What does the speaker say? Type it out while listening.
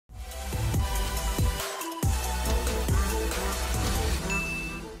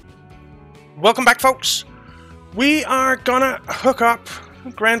Welcome back, folks. We are gonna hook up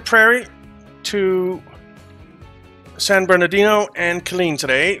Grand Prairie to San Bernardino and Killeen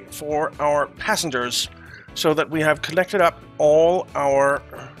today for our passengers, so that we have collected up all our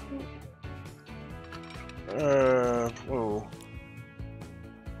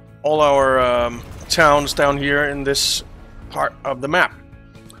towns down here in this part of the map.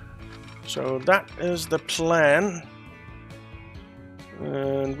 So that is the plan.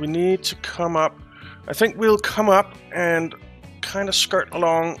 And we need to come up. I think we'll come up and kind of skirt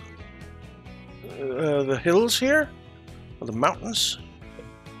along the hills here, or the mountains.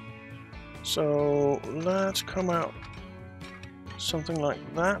 So let's come out something like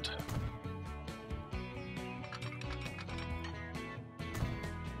that.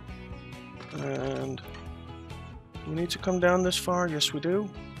 And we need to come down this far. Yes, we do.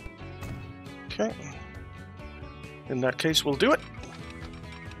 Okay. In that case, we'll do it.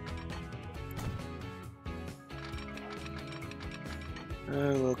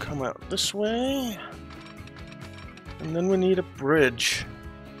 And we'll come out this way. And then we need a bridge.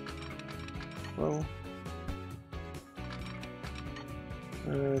 Well,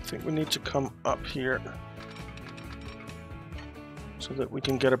 I think we need to come up here so that we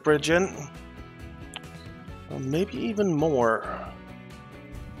can get a bridge in. Or maybe even more.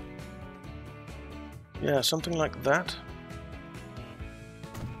 Yeah, something like that.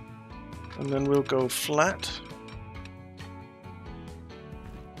 And then we'll go flat.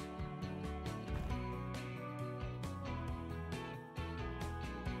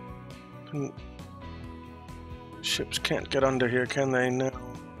 Ships can't get under here, can they? No.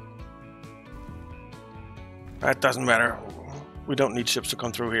 That doesn't matter. We don't need ships to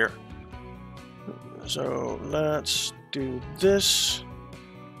come through here. So let's do this.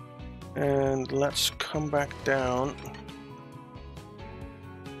 And let's come back down.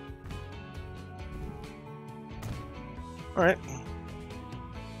 Alright.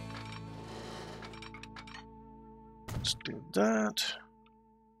 Let's do that.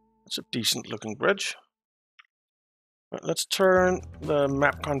 It's a decent looking bridge. Right, let's turn the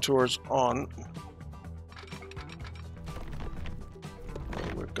map contours on.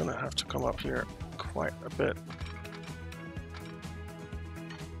 We're gonna have to come up here quite a bit.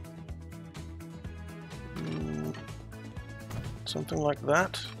 Something like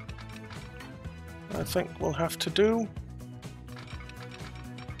that, I think we'll have to do.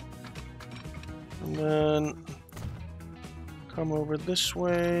 And then come over this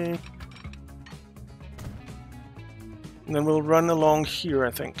way. And then we'll run along here,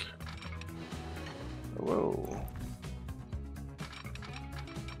 I think. Whoa.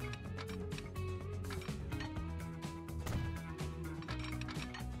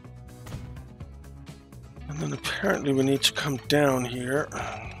 And then apparently we need to come down here.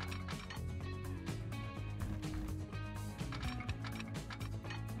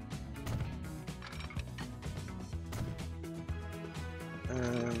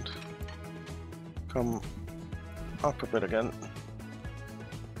 And come up a bit again.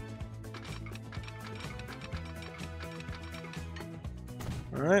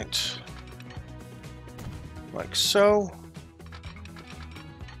 All right, like so.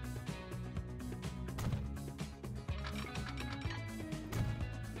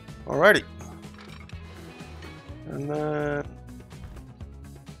 Alrighty, and then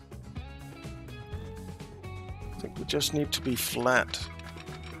I think we just need to be flat.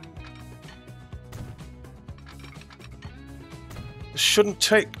 This shouldn't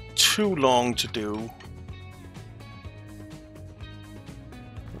take too long to do.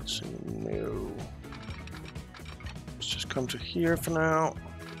 Let's see, no. Let's just come to here for now.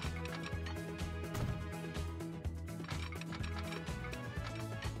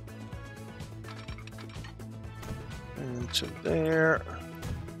 And to there.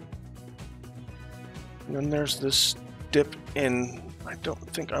 And then there's this dip in. I don't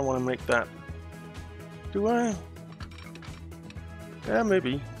think I want to make that. Do I? Yeah,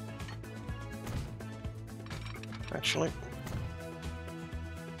 maybe. Actually.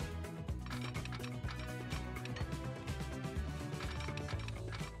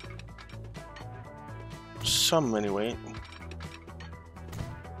 Some, anyway.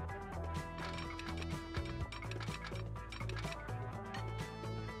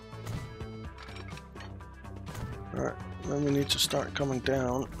 Alright, then we need to start coming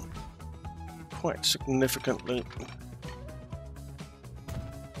down quite significantly.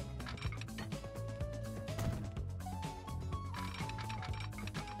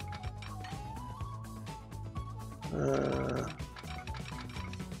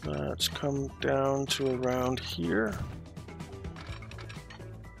 Let's come down to around here.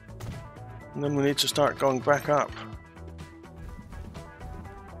 And then we need to start going back up.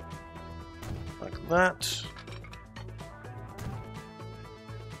 Like that.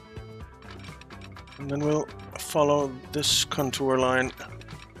 And then we'll follow this contour line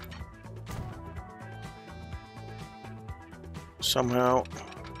somehow.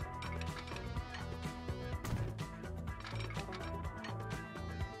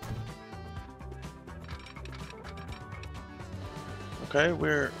 Okay,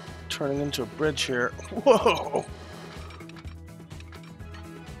 we're turning into a bridge here. Whoa!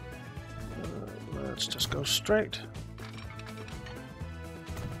 Let's just go straight.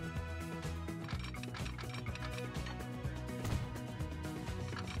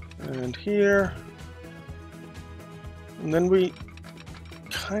 And here. And then we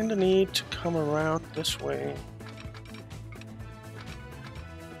kind of need to come around this way.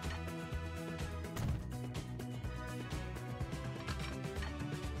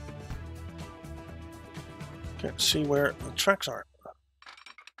 Can't see where the tracks are.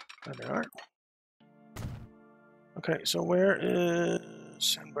 There they are. Okay, so where is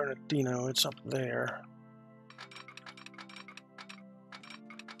San Bernardino? It's up there.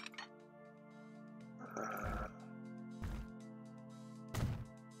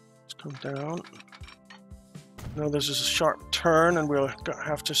 Let's come down. No, this is a sharp turn and we'll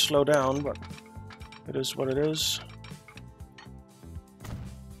have to slow down, but it is what it is.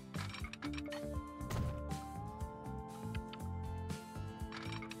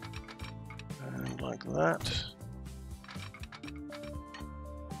 And like that.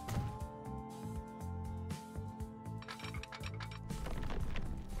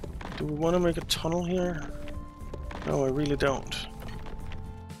 Do we want to make a tunnel here? No, I really don't.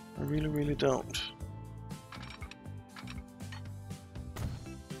 I really don't.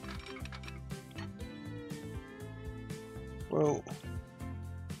 Whoa.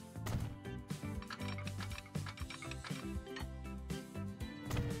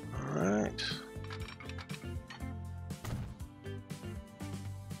 Alright.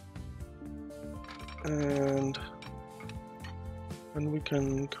 And then we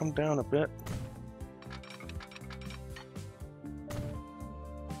can come down a bit.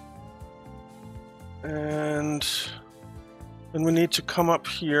 And then we need to come up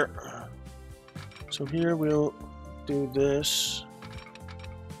here. So here we'll do this.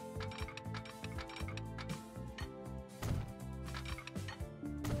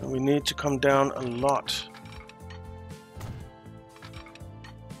 And we need to come down a lot.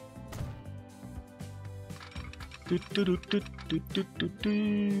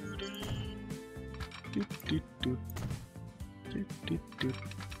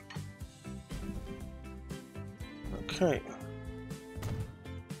 Okay,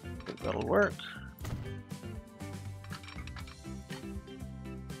 I think that'll work.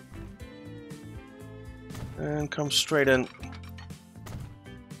 And come straight in.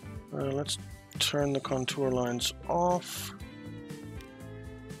 Let's turn the contour lines off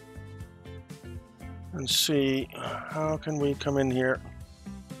and see how can we come in here.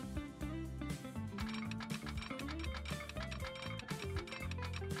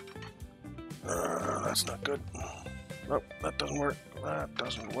 That's not good. Nope, that doesn't work. That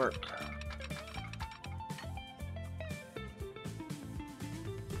doesn't work.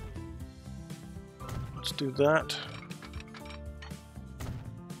 Let's do that.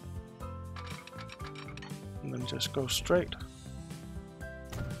 And then just go straight.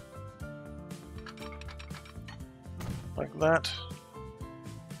 Like that.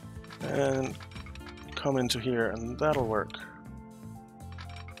 And come into here, and that'll work.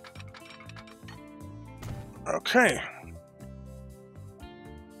 Okay.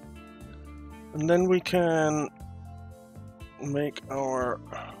 And then we can make our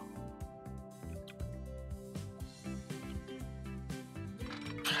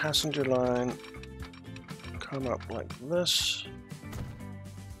passenger line come up like this.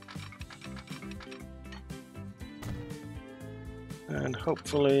 And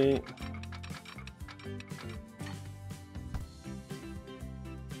hopefully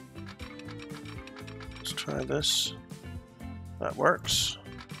let's try this. That works.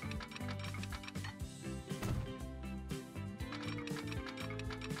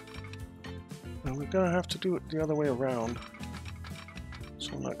 And we're gonna have to do it the other way around.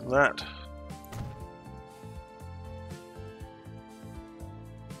 So like that.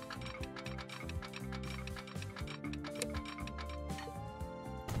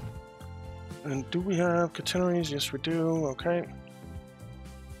 And do we have catenaries? Yes, we do. Okay.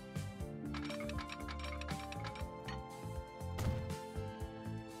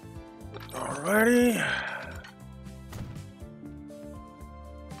 Alrighty.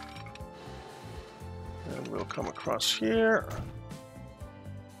 come across here.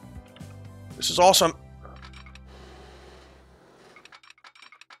 This is awesome.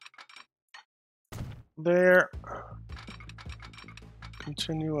 There.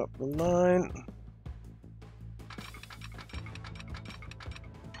 Continue up the line.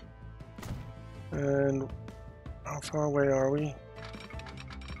 And how far away are we?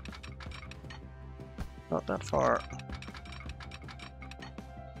 Not that far.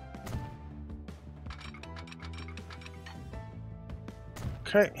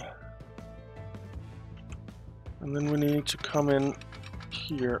 Okay. And then we need to come in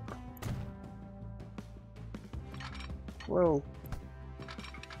here. Whoa.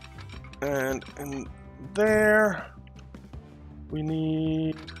 And in there, we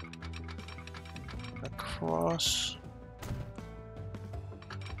need a cross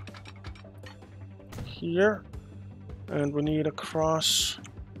here, and we need a cross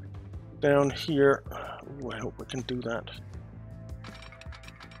down here. Ooh, I hope we can do that.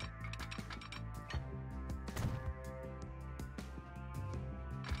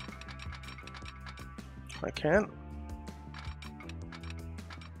 I can.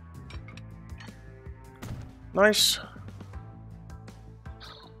 Nice.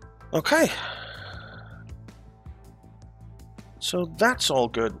 Okay. So that's all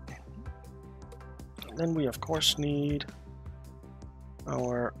good. Then we of course need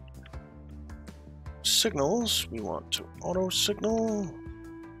our signals. We want to auto signal,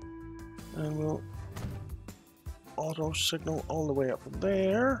 and we'll auto signal all the way up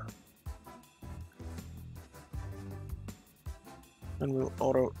there. And we'll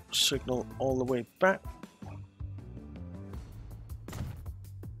auto signal all the way back.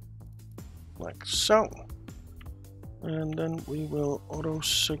 Like so. And then we will auto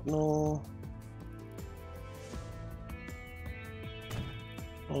signal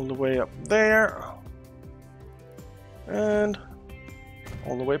all the way up there. And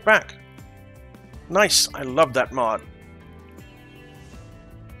all the way back. Nice, I love that mod.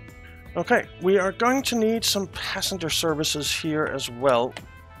 Okay, we are going to need some passenger services here as well.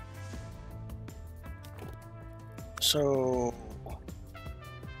 So,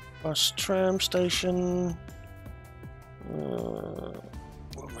 bus tram station.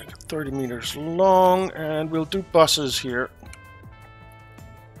 We'll make it 30 meters long, and we'll do buses here.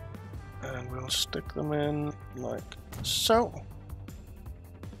 And we'll stick them in like so.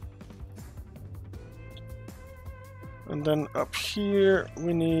 And then up here,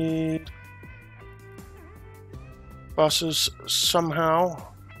 we need buses somehow.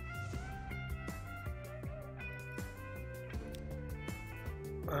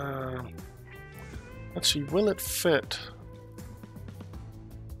 Let's see, will it fit?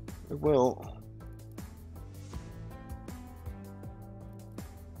 It will.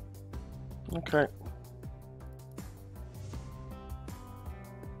 Okay.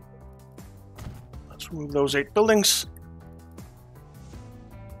 Let's remove those 8 buildings.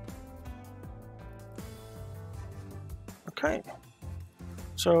 Okay.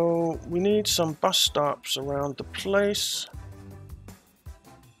 So we need some bus stops around the place.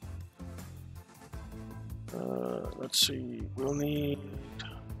 Let's see, we'll need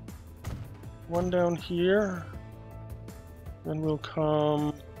one down here. Then we'll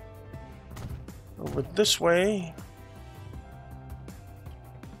come over this way.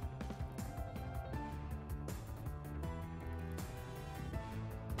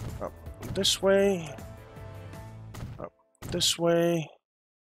 Up this way. Up this way.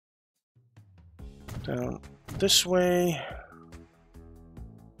 Down this way.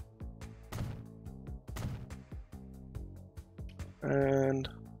 And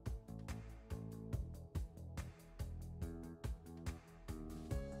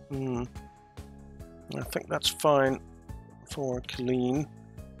I think that's fine for Killeen.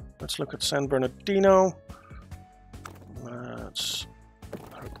 Let's look at San Bernardino. Let's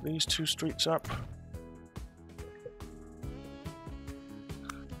hook these 2 streets up.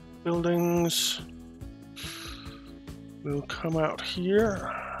 Buildings will come out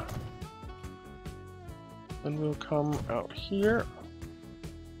here. Then we'll come out here.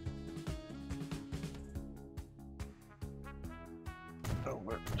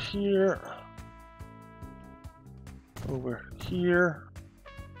 Over here. Over here.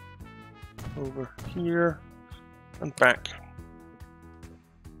 Over here. And back.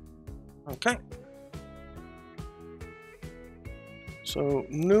 Okay. So,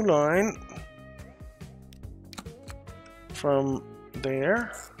 new line from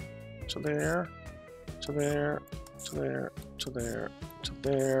there to there. To there, to there, to there, to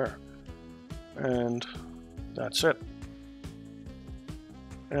there, and that's it.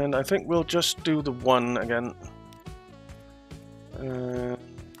 And I think we'll just do the one again. We'll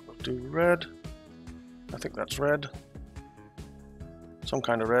do red. I think that's red. Some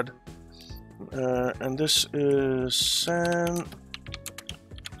kind of red. And this is San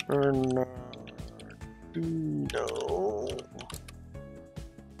Bernardino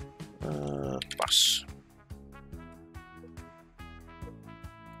bus.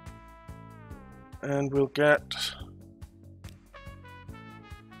 And we'll get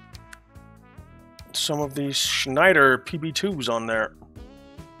some of these Schneider PB2s on there.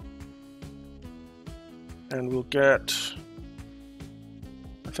 And we'll get,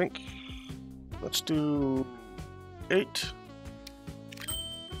 I think, let's do 8.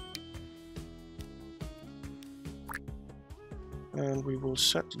 And we will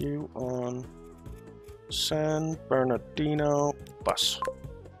set you on San Bernardino bus.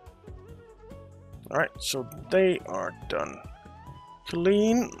 Alright, so they are done.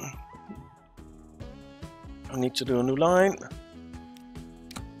 Clean. I need to do a new line.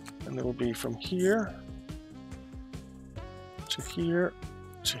 And it will be from here to here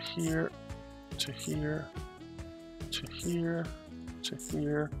to here to here to here to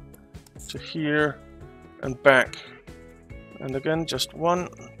here to here and back. And again, just one.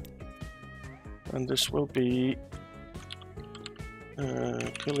 And this will be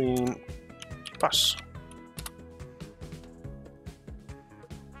clean bus.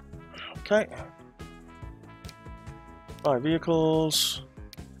 Okay. 5 vehicles.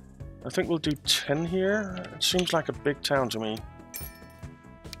 I think we'll do 10 here. It seems like a big town to me.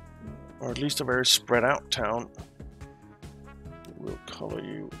 Or at least a very spread out town. We'll color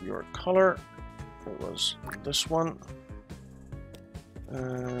you your color. It was this one.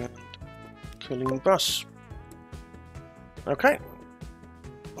 And clean bus. Okay.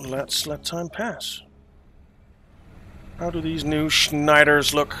 Let's let time pass. How do these new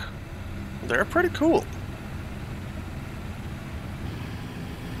Schneiders look? They're pretty cool.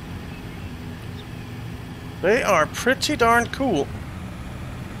 They are pretty darn cool.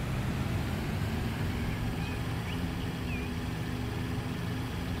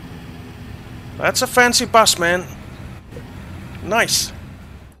 That's a fancy bus, man. Nice.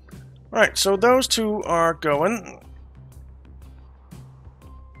 Right, so those two are going.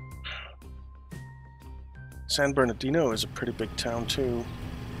 San Bernardino is a pretty big town too.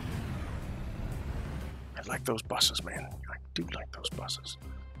 I like those buses, man. I do like those buses.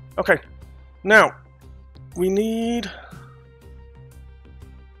 Okay, now we need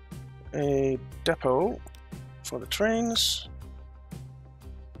a depot for the trains.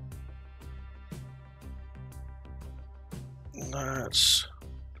 Let's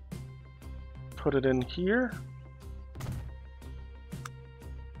put it in here.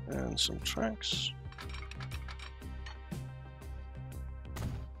 And some tracks.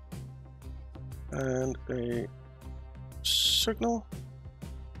 And a signal.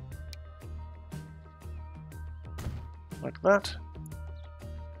 Like that.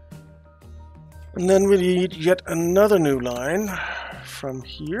 And then we need yet another new line from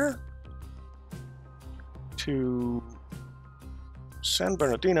here to San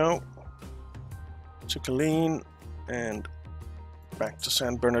Bernardino to Killeen and back to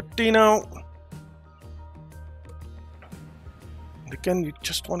San Bernardino. And again, you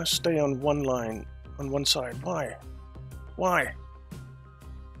just want to stay on one line, on one side. Why? Why?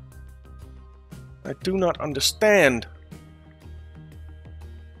 I do not understand.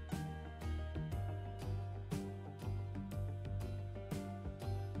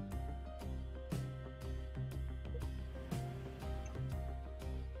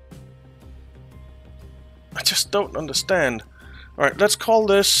 I just don't understand. Alright, let's call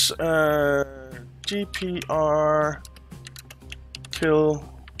this GPR kill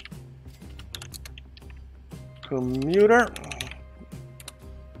commuter.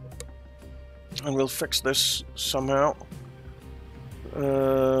 And we'll fix this somehow.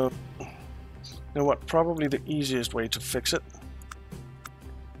 You know what? Probably the easiest way to fix it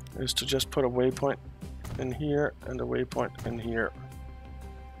is to just put a waypoint in here and a waypoint in here.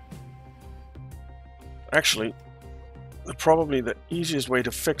 Actually, probably the easiest way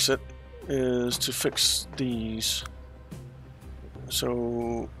to fix it is to fix these.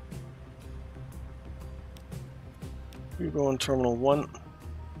 So you go on terminal 1.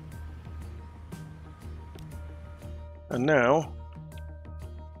 And now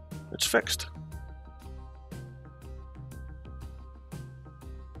it's fixed.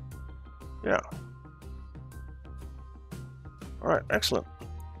 Yeah. Alright, excellent.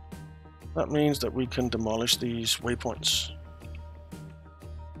 That means that we can demolish these waypoints.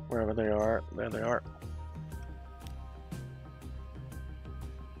 Wherever they are, there they are.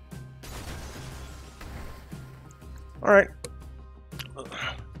 Alright.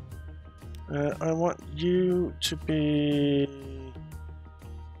 I want you to be...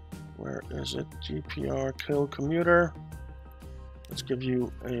 Where is it? GPR kill commuter. Let's give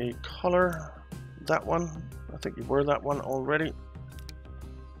you a color. That one. I think you were that one already.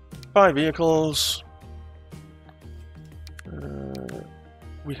 Buy vehicles.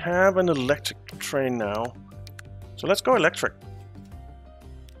 We have an electric train now. So let's go electric.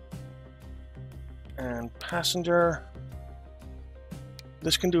 And passenger.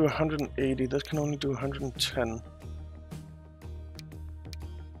 This can do 180. This can only do 110.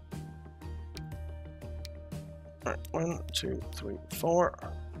 Alright, 1, 2, 3, 4.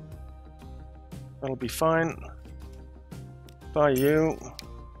 That'll be fine. Buy you.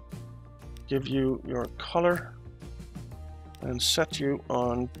 Give you your color. And set you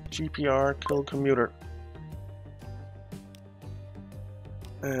on GPR kill commuter.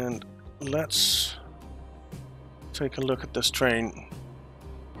 And let's take a look at this train.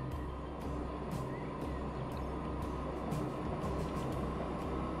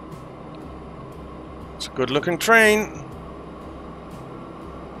 It's a good looking train.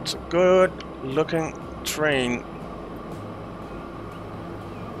 It's a good looking train.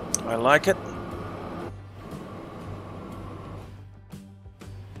 I like it.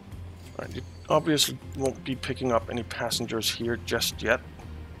 Right, you obviously won't be picking up any passengers here just yet.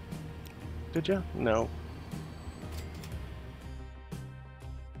 Did you? No.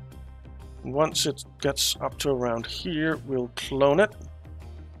 Once it gets up to around here, we'll clone it.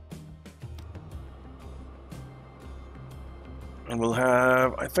 And we'll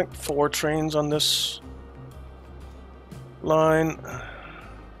have, I think, 4 trains on this line.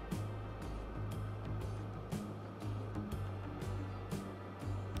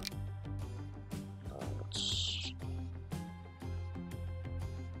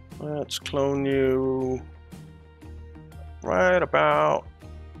 Let's clone you right about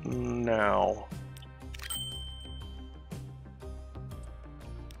now.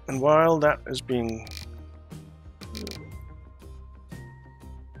 And while that is being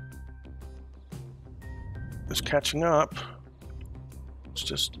catching up, let's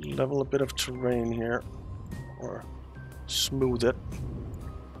just level a bit of terrain here, or smooth it.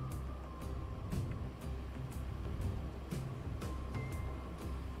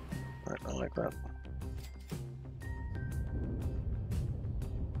 Right, I like that.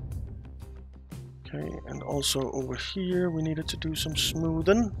 Okay, and also over here we needed to do some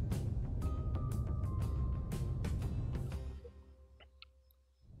smoothing.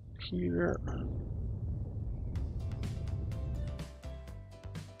 Here.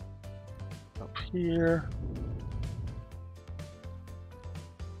 Up here.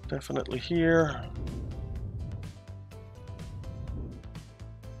 Definitely here.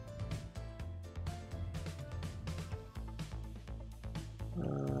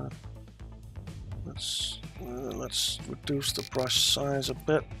 Let's reduce the brush size a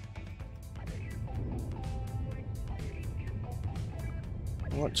bit.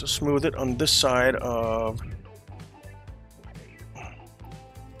 I want to smooth it on this side of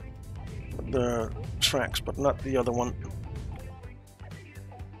the tracks, but not the other one.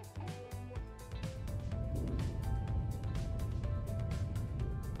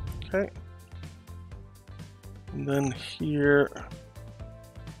 Okay. And then here,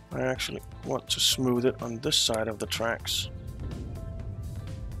 I actually want to smooth it on this side of the tracks.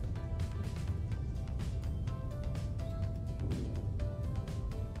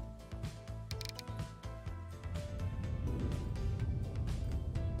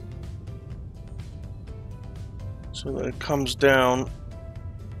 So that it comes down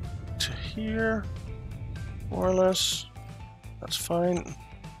to here, more or less. That's fine.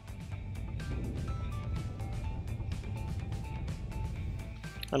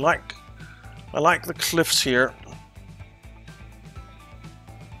 I like the cliffs here.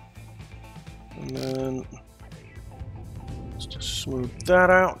 And then let's just smooth that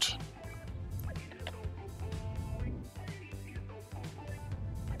out.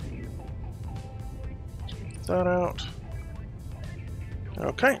 Smooth that out.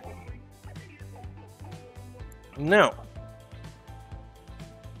 Okay. Now,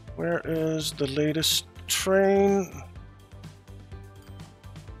 where is the latest train?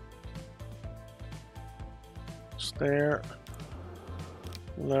 There.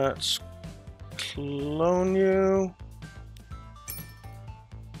 Let's clone you.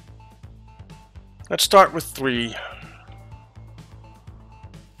 Let's start with 3.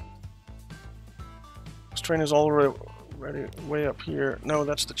 This train is already way up here. No,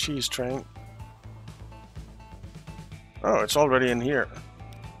 that's the cheese train. Oh, it's already in here.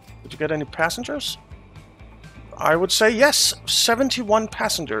 Did you get any passengers? I would say yes, 71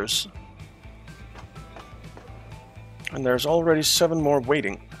 passengers. And there's already 7 more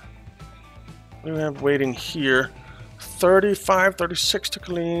waiting. We have waiting here. 35, 36 to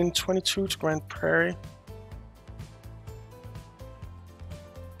Killeen, 22 to Grand Prairie.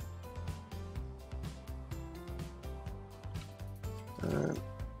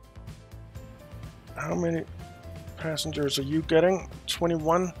 How many passengers are you getting?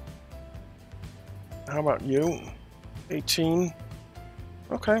 21. How about you? 18.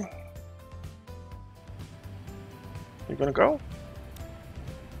 Okay. You gonna go?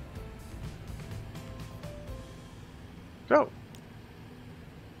 Go.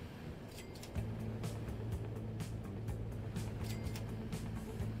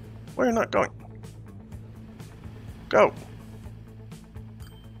 Why are you not going? Go.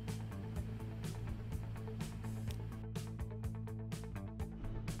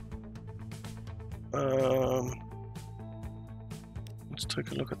 Let's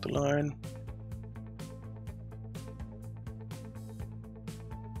take a look at the line.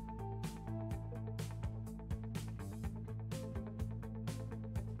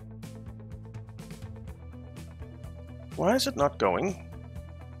 Why is it not going?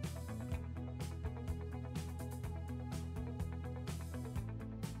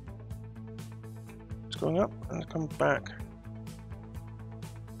 It's going up and it comes back.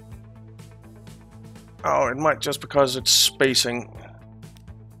 Oh, it might just because it's spacing.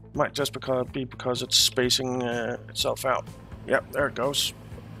 Might just be because it's spacing itself out. Yep, there it goes.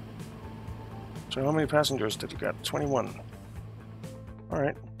 So how many passengers did you get? 21.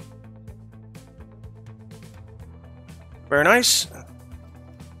 Alright. Very nice.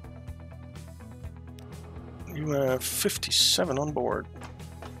 You have 57 on board.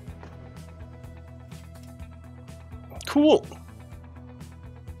 Cool.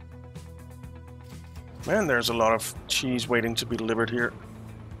 Man, there's a lot of cheese waiting to be delivered here.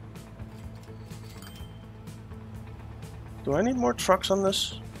 Do I need more trucks on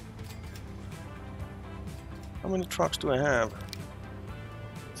this? How many trucks do I have?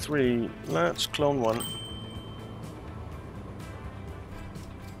 3. Let's clone one.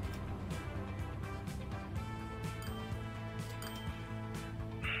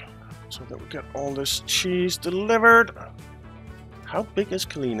 So that we get all this cheese delivered. How big is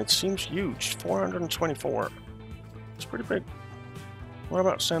Killeen? It seems huge. 424. It's pretty big. What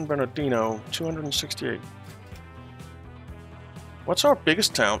about San Bernardino? 268. What's our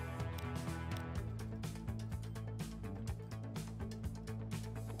biggest town?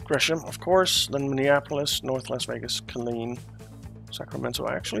 Gresham, of course. Then Minneapolis, North Las Vegas, Killeen, Sacramento.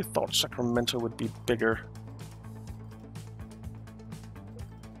 I actually thought Sacramento would be bigger.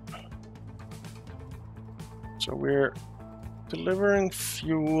 So we're delivering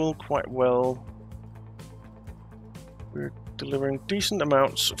fuel quite well. We're delivering decent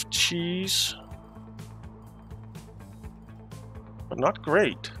amounts of cheese. But not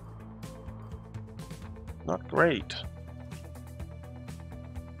great. Not great.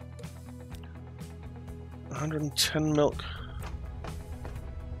 110 milk.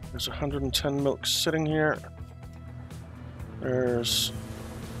 There's 110 milk sitting here. There's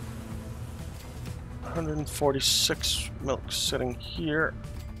 146 milk sitting here.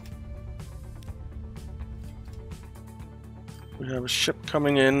 We have a ship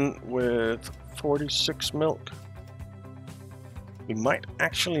coming in with 46 milk. We might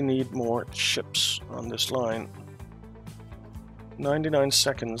actually need more ships on this line. 99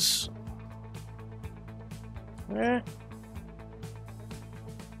 seconds. Eh.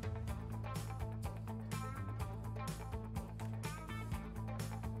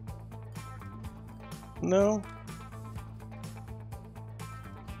 No.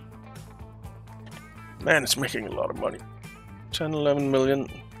 Man, it's making a lot of money. 10, 11 million.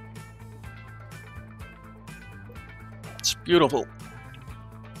 It's beautiful.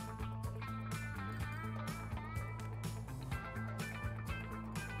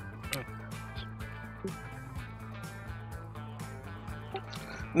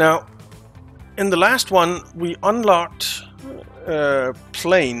 Now, in the last one, we unlocked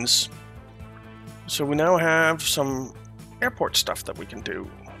planes. So we now have some airport stuff that we can do.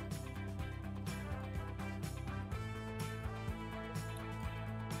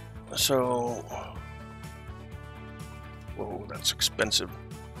 So, whoa, that's expensive.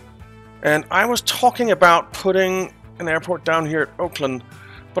 And I was talking about putting an airport down here at Oakland,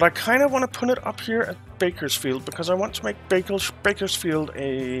 but I kind of want to put it up here at Bakersfield because I want to make Bakersfield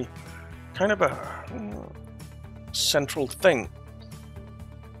a kind of a central thing.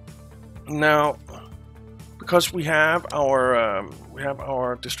 Now, because we have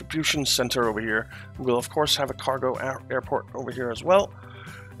our distribution center over here. We'll of course have a cargo airport over here as well.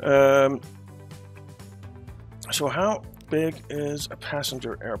 So how big is a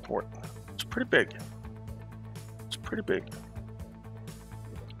passenger airport? It's pretty big. It's pretty big.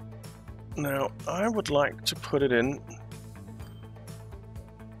 Now I would like to put it in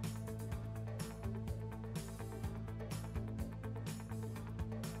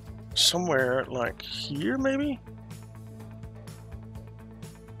somewhere like here, maybe?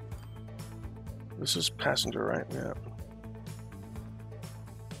 This is passenger, right? Yeah.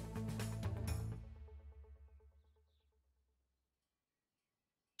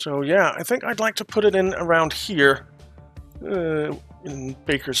 So yeah, I think I'd like to put it in around here, in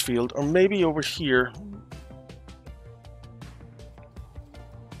Bakersfield, or maybe over here.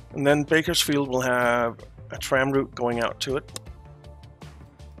 And then Bakersfield will have a tram route going out to it.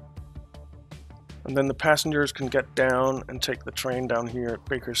 And then the passengers can get down and take the train down here at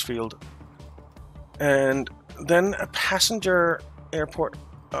Bakersfield. And then a passenger airport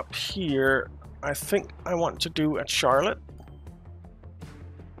up here, I think I want to do at Charlotte.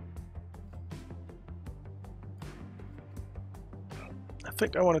 I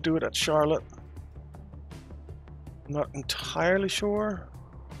think I want to do it at Charlotte. I'm not entirely sure,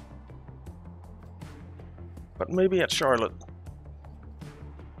 but maybe at Charlotte.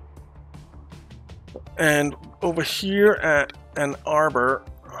 And over here at Ann Arbor,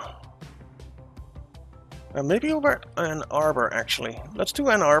 maybe over at Ann Arbor actually. Let's do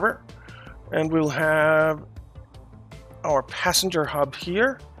Ann Arbor, and we'll have our passenger hub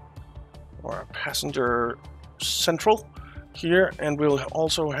here, or our passenger central here, and we'll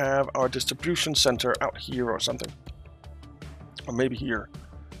also have our distribution center out here or something, or maybe here,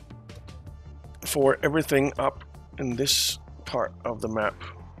 for everything up in this part of the map,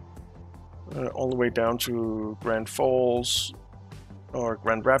 all the way down to Grand Falls or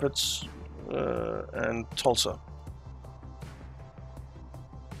Grand Rapids and Tulsa.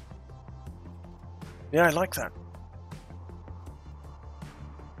 Yeah, I like that.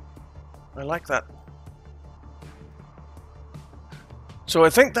 I like that. So I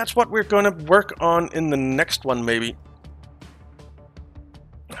think that's what we're going to work on in the next one, maybe.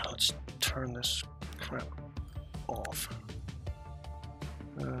 Let's turn this crap off.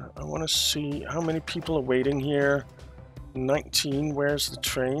 I want to see how many people are waiting here. 19, where's the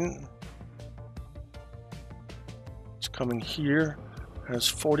train? It's coming here. Has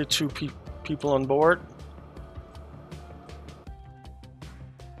 42 people on board.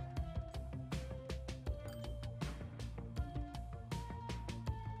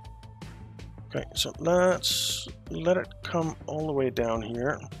 Okay, so let's let it come all the way down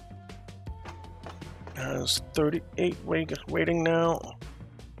here. It has 38 waiting now.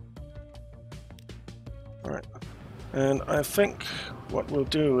 Alright, and I think what we'll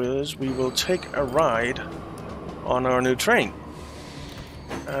do is we will take a ride on our new train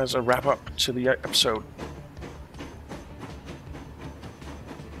as a wrap up to the episode.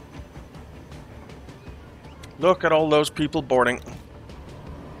 Look at all those people boarding.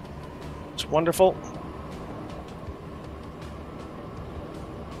 It's wonderful.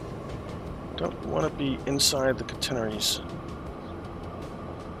 Don't want to be inside the catenaries.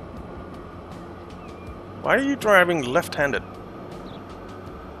 Why are you driving left-handed?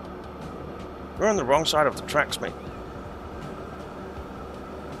 You're on the wrong side of the tracks, mate.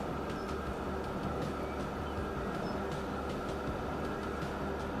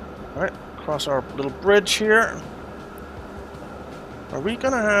 Alright, cross our little bridge here. Are we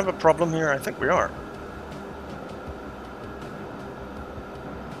gonna have a problem here? I think we are.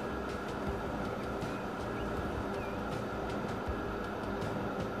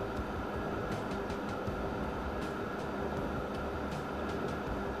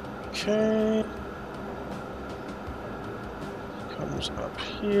 Okay. Comes up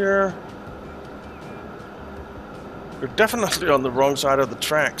here. We're definitely on the wrong side of the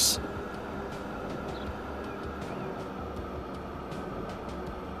tracks.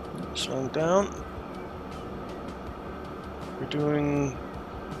 Slowing down. We're doing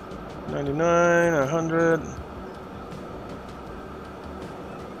 99, 100.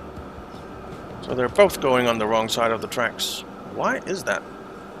 So they're both going on the wrong side of the tracks. Why is that?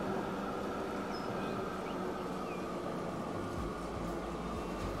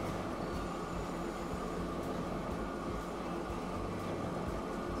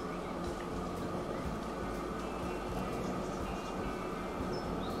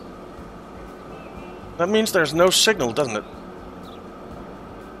 That means there's no signal, doesn't it?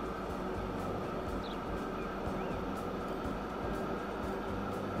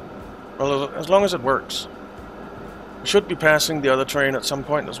 Well, as long as it works. We should be passing the other train at some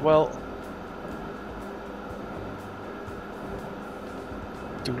point as well.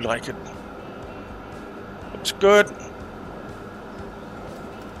 Do like it. Looks good.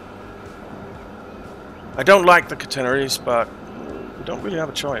 I don't like the catenaries, but we don't really have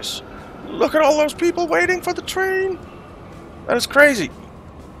a choice. Look at all those people waiting for the train! That is crazy.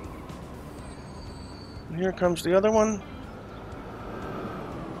 And here comes the other one.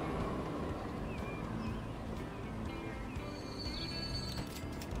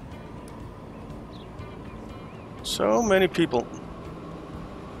 So many people.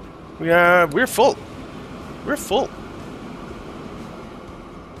 We're full. We're full.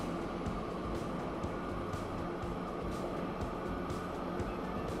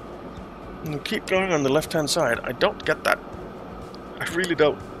 And we keep going on the left-hand side. I don't get that. I really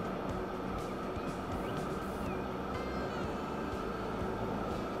don't.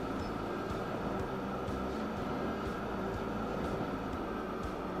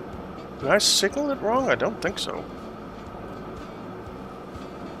 Did I signal it wrong? I don't think so.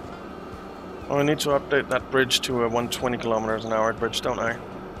 Oh, I need to update that bridge to a 120 kilometers an hour bridge, don't I?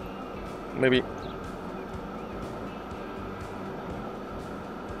 Maybe.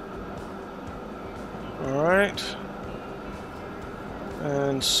 Alright.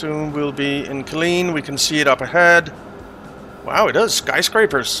 And soon we'll be in Killeen. We can see it up ahead. Wow, it does.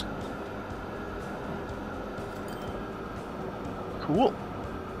 Skyscrapers. Cool.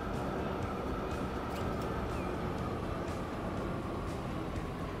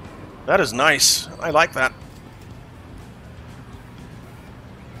 That is nice. I like that.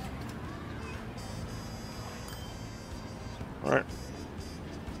 Alright.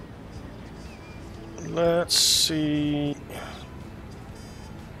 Let's see.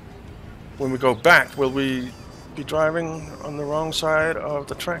 When we go back, will we be driving on the wrong side of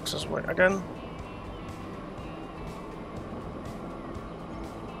the tracks as well again?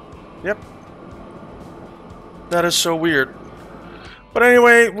 Yep. That is so weird. But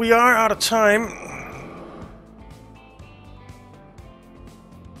anyway, we are out of time.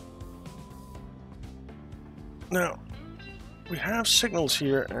 Now, we have signals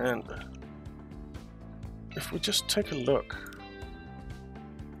here, and if we just take a look,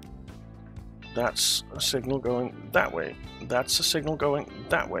 that's a signal going that way. That's a signal going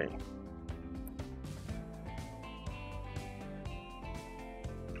that way.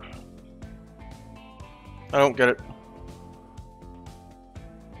 I don't get it.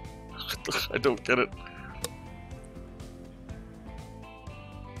 I don't get it.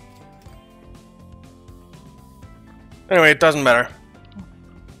 Anyway, it doesn't matter.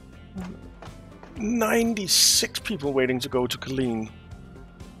 96 people waiting to go to Killeen.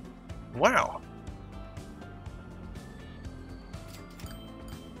 Wow.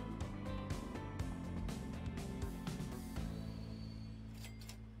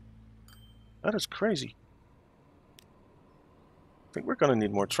 That is crazy. I think we're going to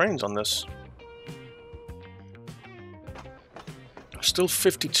need more trains on this. Still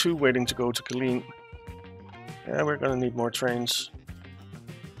 52 waiting to go to Killeen. Yeah, we're going to need more trains.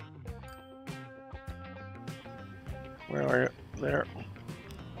 Where are you? There.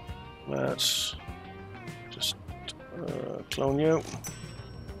 Let's just clone you.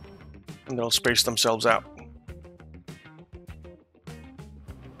 And they'll space themselves out.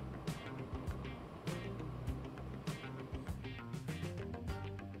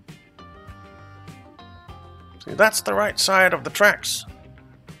 See, that's the right side of the tracks.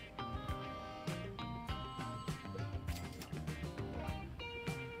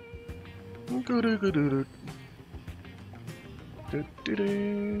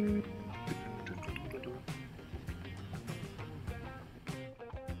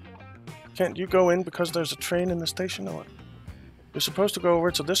 Can't you go in because there's a train in the station or what? You're supposed to go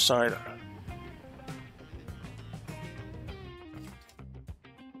over to this side.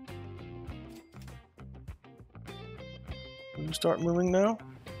 Will you start moving now?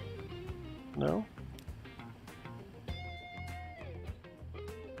 No?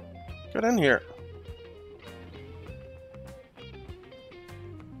 Get in here.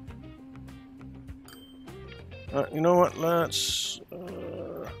 You know what? Let's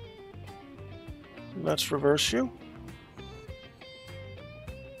reverse you.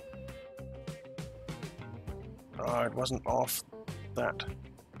 Oh, it wasn't off that.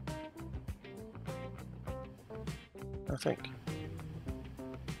 I think.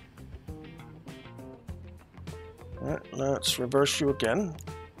 Alright, let's reverse you again.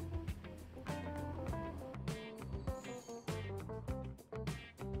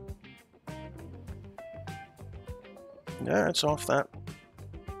 Yeah, it's off that.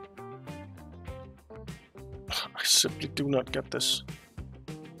 I simply do not get this.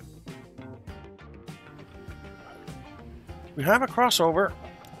 We have a crossover.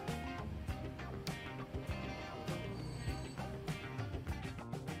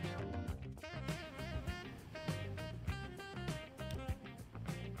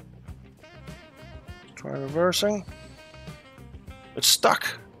 Try reversing. It's stuck.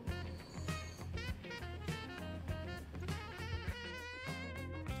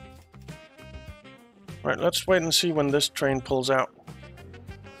 Right, let's wait and see when this train pulls out.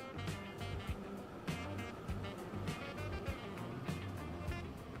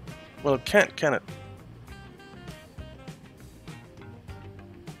 Well, it can't, can it?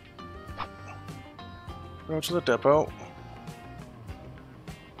 Go to the depot.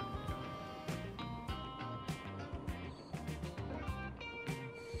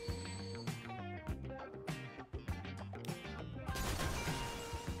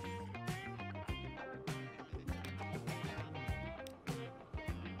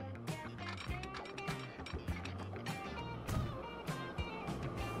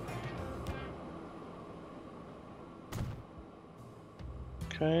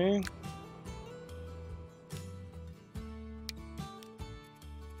 Okay.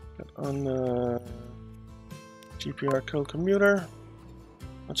 Get on the GPR kill commuter.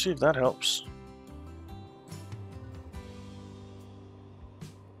 Let's see if that helps.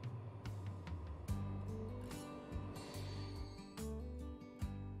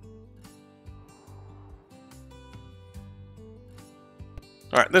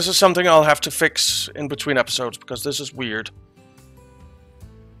 Alright, this is something I'll have to fix in between episodes because this is weird.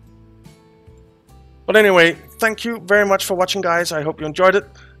 But anyway, thank you very much for watching, guys. I hope you enjoyed it.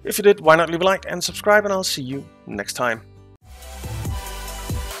 If you did, why not leave a like and subscribe, and I'll see you next time.